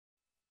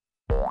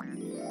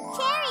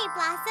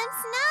blossom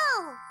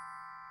snow.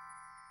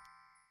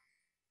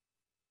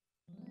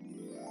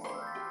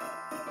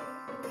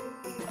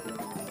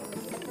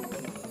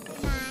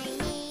 My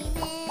name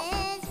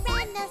is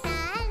Red-Nosed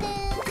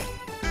ALLOO.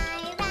 I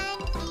run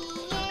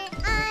here,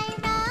 I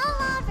roll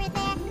over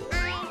there.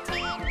 I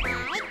turn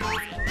like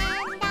this,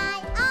 and I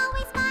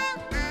always smile.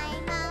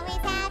 I'm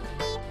always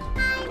happy.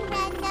 I'm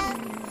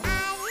Red-Nosed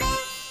ALLOO.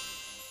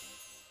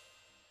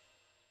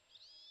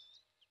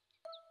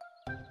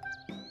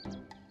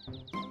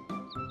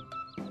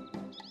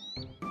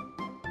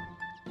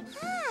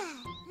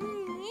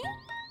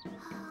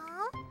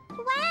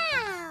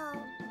 Wow!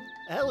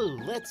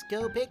 ALLOO, let's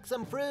go pick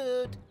some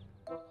fruit.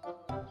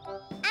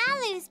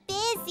 ALLOO's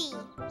busy.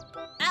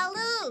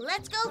 ALLOO,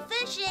 let's go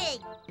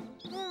fishing.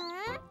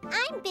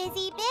 I'm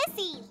busy.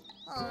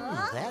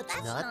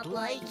 That's not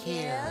like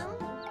him.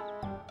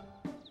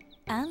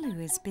 ALLOO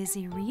is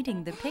busy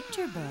reading the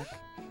picture book.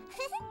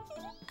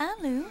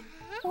 ALLOO,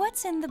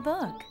 what's in the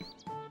book?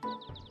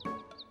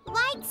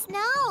 White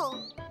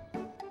snow.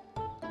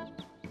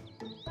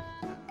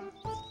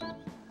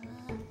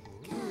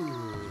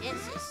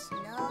 This is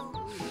snow.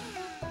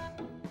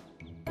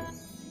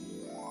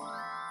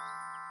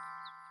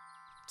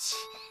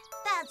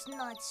 That's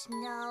not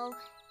snow.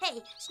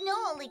 Hey, snow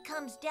only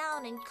comes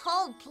down in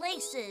cold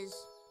places.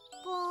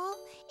 Well,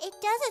 it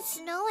doesn't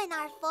snow in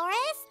our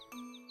forest.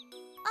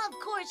 Of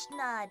course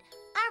not.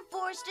 Our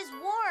forest is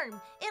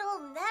warm.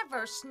 It'll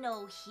never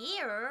snow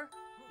here.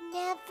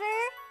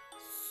 Never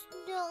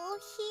snow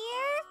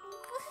here?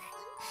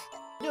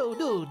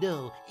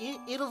 No.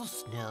 It'll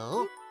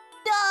snow.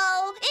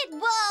 No, it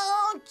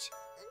won't.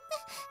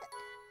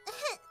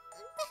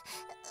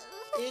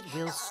 It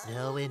will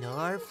snow in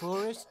our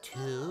forest,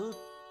 too.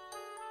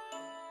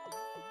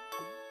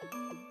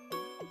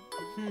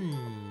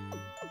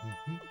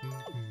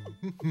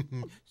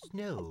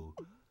 Snow.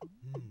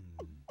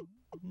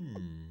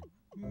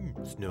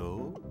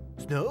 Snow?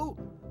 Snow?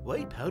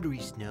 White powdery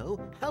snow?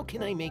 How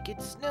can I make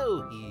it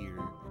snow here?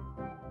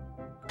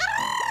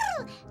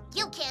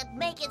 You can't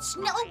make it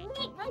snow.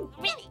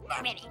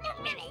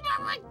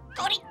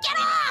 Cody, get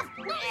off!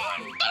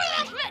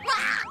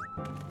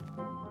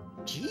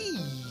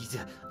 Jeez,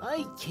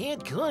 I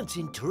can't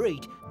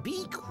concentrate.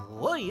 Be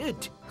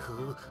quiet.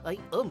 I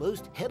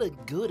almost had a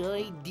good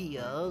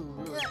idea.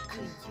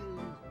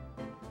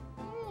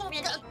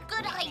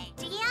 Good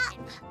idea.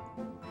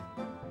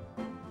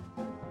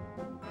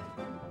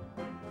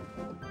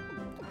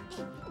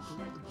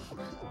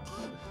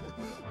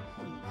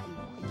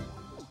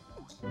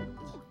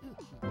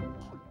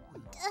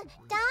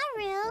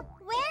 Daroo,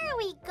 where are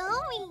we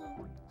going?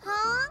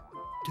 Huh?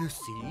 To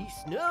see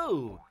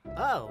snow.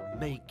 I'll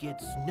make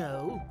it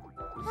snow.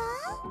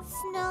 Huh?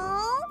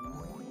 Snow?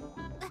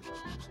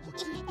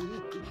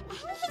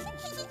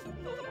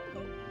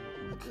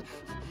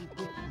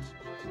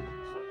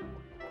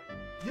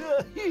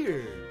 Yeah,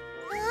 here.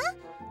 Huh?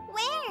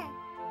 Where?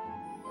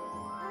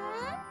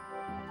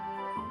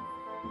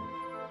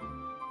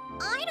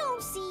 I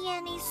don't see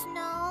any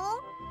snow.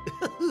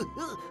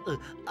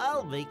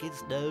 I'll make it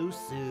snow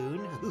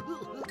soon.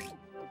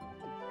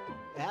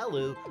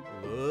 ALLOO,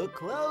 look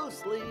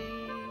closely.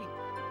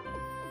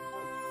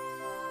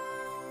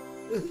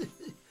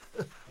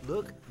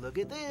 Look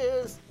at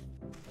this.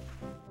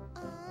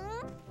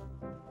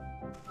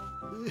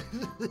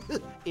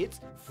 It's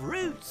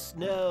fruit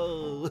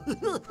snow.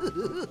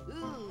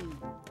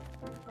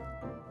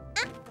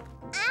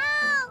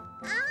 Ow!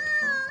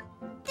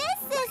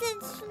 This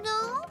isn't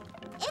snow.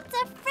 It's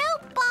a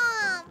fruit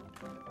bomb.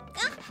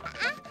 Ow!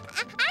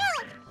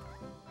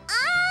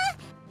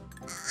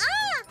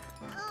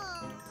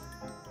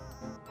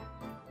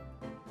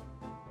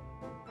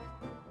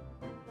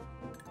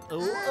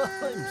 Oh,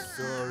 I'm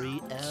sorry,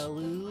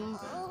 ALLOO.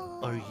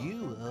 Are you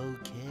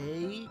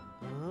okay?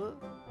 Huh?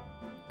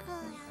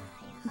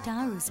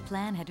 Daroo's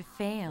plan had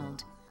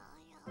failed.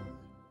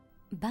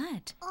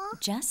 But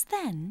just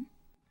then...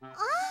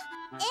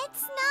 It's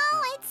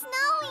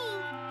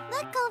snowing!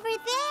 Look over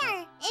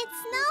there! It's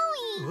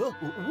snowing!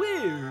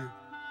 Where?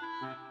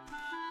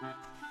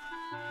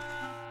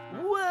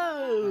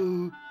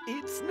 Whoa!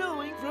 It's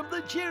snowing from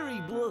the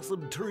cherry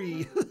blossom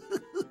tree.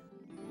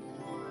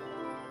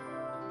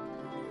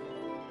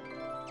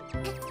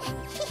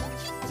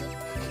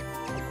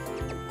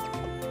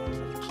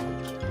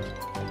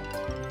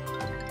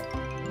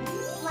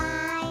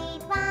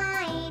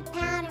 White,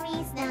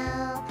 powdery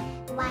snow.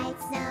 White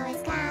snow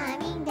is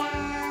coming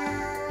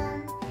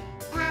down.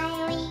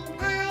 Piling,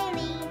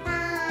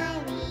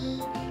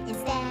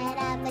 instead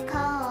of the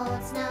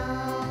cold snow.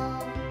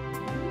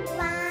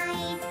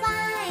 White,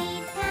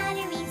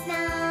 powdery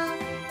snow.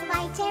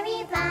 White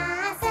cherry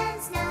blossom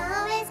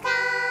snow is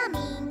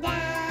coming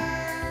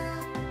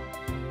down.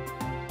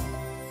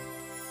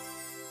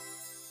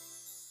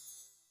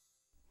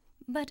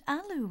 But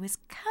ALLOO was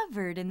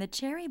covered in the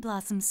cherry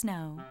blossom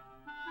snow.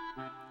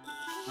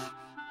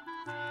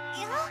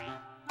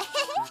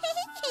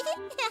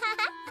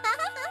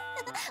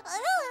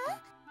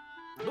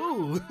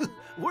 Oh,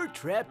 We're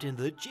trapped in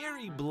the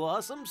cherry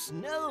blossom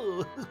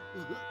snow.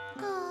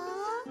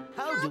 Aw,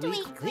 How do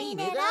we clean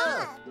it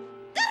up?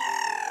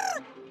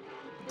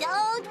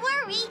 Don't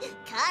worry,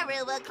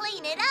 Karu will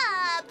clean it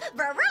up.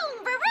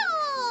 Vroom,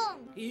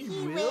 vroom. He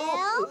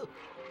will?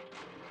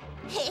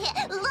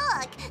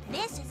 Look,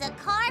 this is a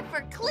card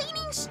for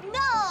cleaning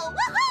snow.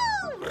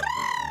 Woohoo!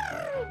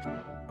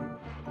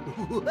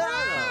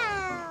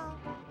 Wow.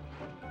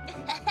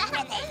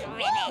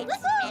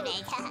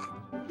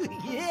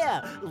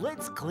 Yeah,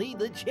 let's clean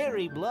the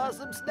cherry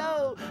blossom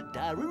snow.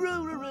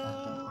 Daroo.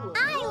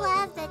 I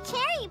love the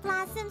cherry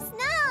blossom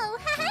snow.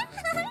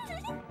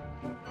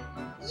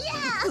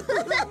 Yeah!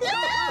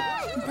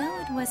 Though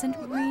it wasn't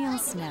real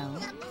snow,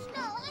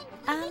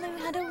 ALLOO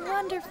had a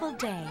wonderful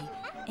day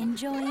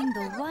enjoying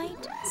the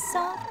white,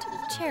 soft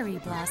cherry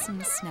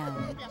blossom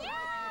snow.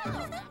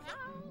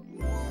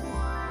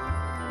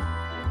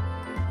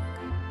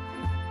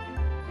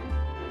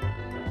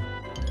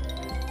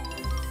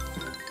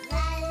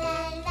 La la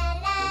la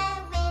la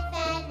with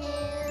ALLOO.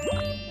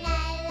 La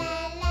la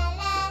la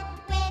la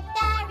with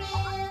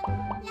Daroo.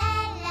 La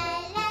la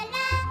la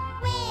la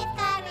with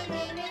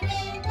Karu.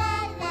 La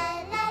la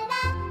la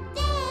la.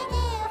 Did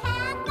you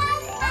have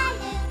fun?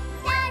 ALLOO,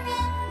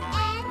 Daroo,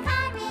 and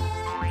Karu.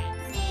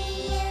 See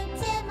you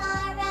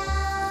tomorrow.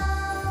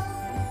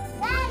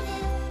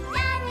 ALLOO,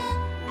 Daroo,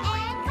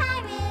 and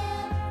Karu.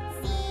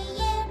 See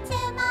you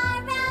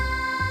tomorrow.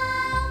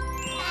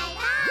 Bye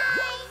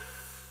bye.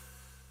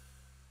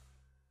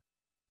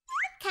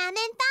 Come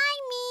and